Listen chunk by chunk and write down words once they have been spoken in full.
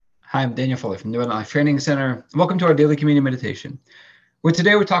Hi, I'm Daniel Fuller from New Life Training Center. Welcome to our daily communion meditation, where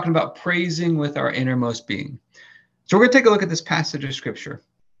today we're talking about praising with our innermost being. So we're going to take a look at this passage of scripture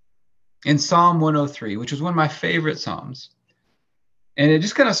in Psalm 103, which is one of my favorite Psalms. And it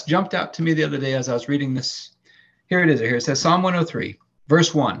just kind of jumped out to me the other day as I was reading this. Here it is. Here it says Psalm 103,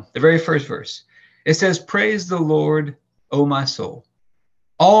 verse 1, the very first verse. It says, "Praise the Lord, O my soul.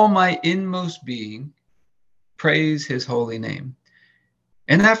 All my inmost being, praise his holy name."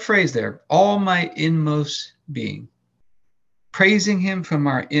 And that phrase there, all my inmost being, praising him from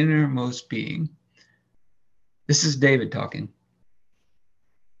our innermost being. This is David talking.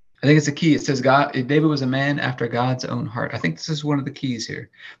 I think it's a key. It says David was a man after God's own heart. I think this is one of the keys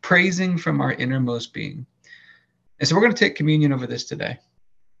here. Praising from our innermost being. And so we're going to take communion over this today.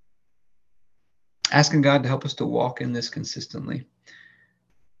 Asking God to help us to walk in this consistently.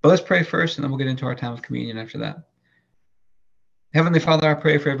 But let's pray first, and then we'll get into our time of communion after that. Heavenly Father, I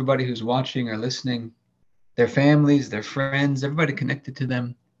pray for everybody who's watching or listening, their families, their friends, everybody connected to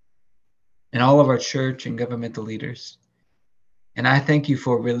them, and all of our church and governmental leaders. And I thank you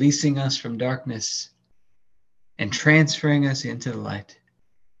for releasing us from darkness and transferring us into the light,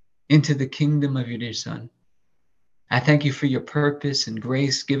 into the kingdom of your dear Son. I thank you for your purpose and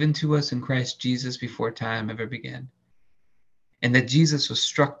grace given to us in Christ Jesus before time ever began. And that Jesus was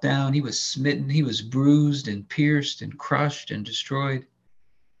struck down, he was smitten, he was bruised and pierced and crushed and destroyed.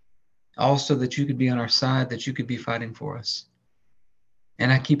 Also that you could be on our side, that you could be fighting for us.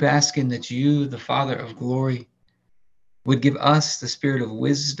 And I keep asking that you, the Father of glory, would give us the spirit of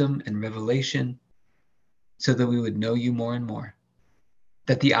wisdom and revelation so that we would know you more and more.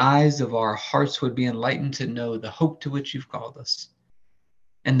 That the eyes of our hearts would be enlightened to know the hope to which you've called us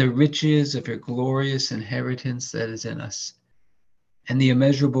and the riches of your glorious inheritance that is in us and the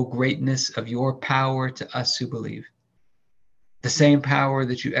immeasurable greatness of your power to us who believe. The same power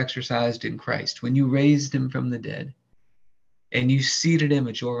that you exercised in Christ when you raised him from the dead and you seated him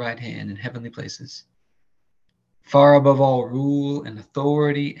at your right hand in heavenly places, far above all rule and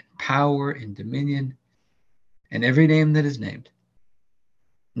authority and power and dominion and every name that is named,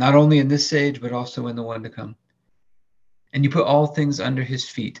 not only in this age, but also in the one to come. And you put all things under his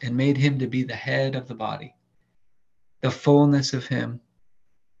feet and made him to be the head of the body, the fullness of him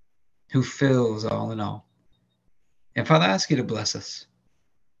who fills all in all. And Father, I ask you to bless us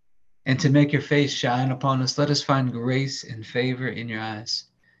and to make your face shine upon us. Let us find grace and favor in your eyes.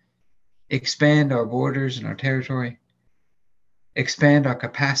 Expand our borders and our territory. Expand our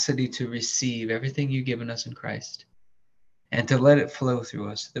capacity to receive everything you've given us in Christ and to let it flow through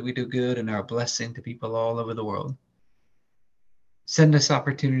us so that we do good and are a blessing to people all over the world. Send us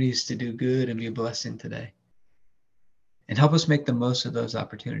opportunities to do good and be a blessing today. And help us make the most of those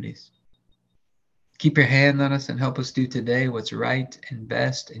opportunities. Keep your hand on us and help us do today what's right and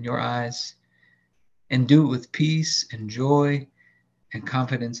best in your eyes. And do it with peace and joy and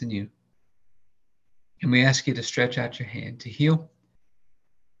confidence in you. And we ask you to stretch out your hand to heal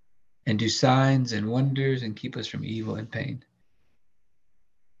and do signs and wonders and keep us from evil and pain.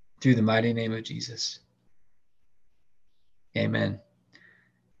 Through the mighty name of Jesus. Amen.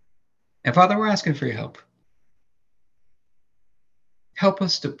 And Father, we're asking for your help. Help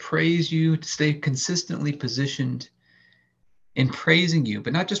us to praise you, to stay consistently positioned in praising you,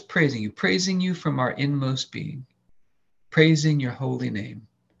 but not just praising you from our inmost being, praising your holy name.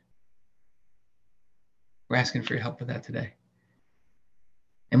 We're asking for your help with that today.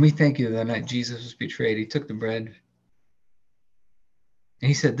 And we thank you that the night Jesus was betrayed, he took the bread and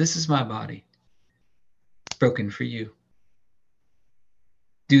he said, "This is my body, broken for you.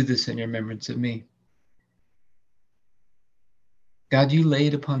 Do this in remembrance of me." God, you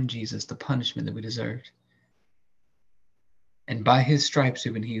laid upon Jesus the punishment that we deserved. And by his stripes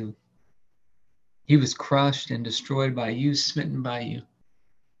we've been healed. He was crushed and destroyed by you, smitten by you,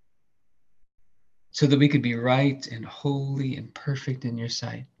 so that we could be right and holy and perfect in your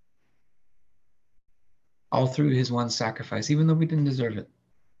sight. All through his one sacrifice, even though we didn't deserve it.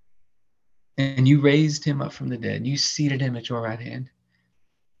 And you raised him up from the dead. You seated him at your right hand.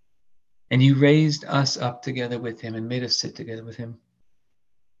 And you raised us up together with him and made us sit together with him.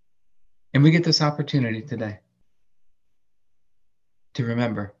 And we get this opportunity today to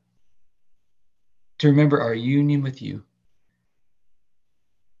remember our union with you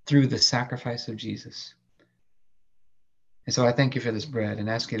through the sacrifice of Jesus. And so I thank you for this bread and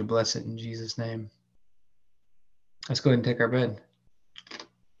ask you to bless it in Jesus' name. Let's go ahead and take our bread.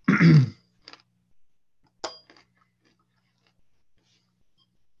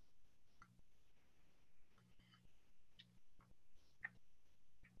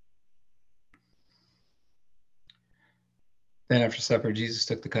 Then after supper, Jesus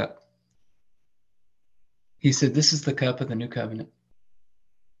took the cup. He said, this is the cup of the new covenant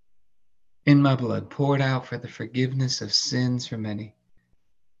in my blood, poured out for the forgiveness of sins for many.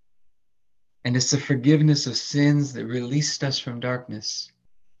 And it's the forgiveness of sins that released us from darkness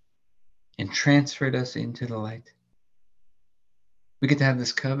and transferred us into the light. We get to have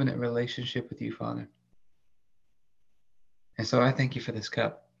this covenant relationship with you, Father. And so I thank you for this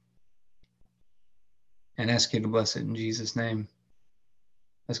cup and ask you to bless it in Jesus' name.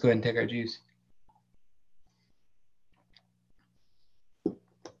 Let's go ahead and take our juice.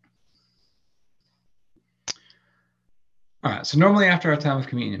 All right, so normally after our time of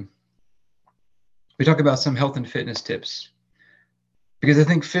communion, we talk about some health and fitness tips, because I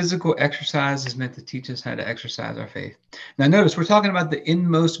think physical exercise is meant to teach us how to exercise our faith. Now notice, we're talking about the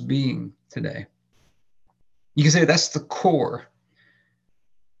inmost being today. You can say that's the core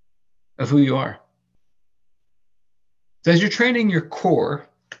of who you are. So as you're training your core,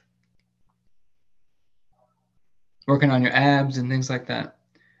 working on your abs and things like that,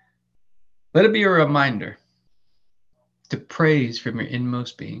 let it be a reminder to praise from your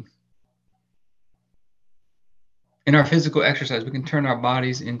inmost being. In our physical exercise, we can turn our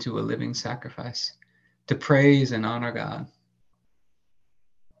bodies into a living sacrifice to praise and honor God.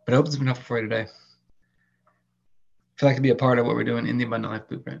 But I hope it's been helpful for you today. If you'd like to be a part of what we're doing in the Abundant Life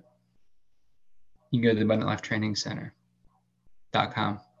Blueprint, you can go to the AbundantLifeTrainingCenter.com.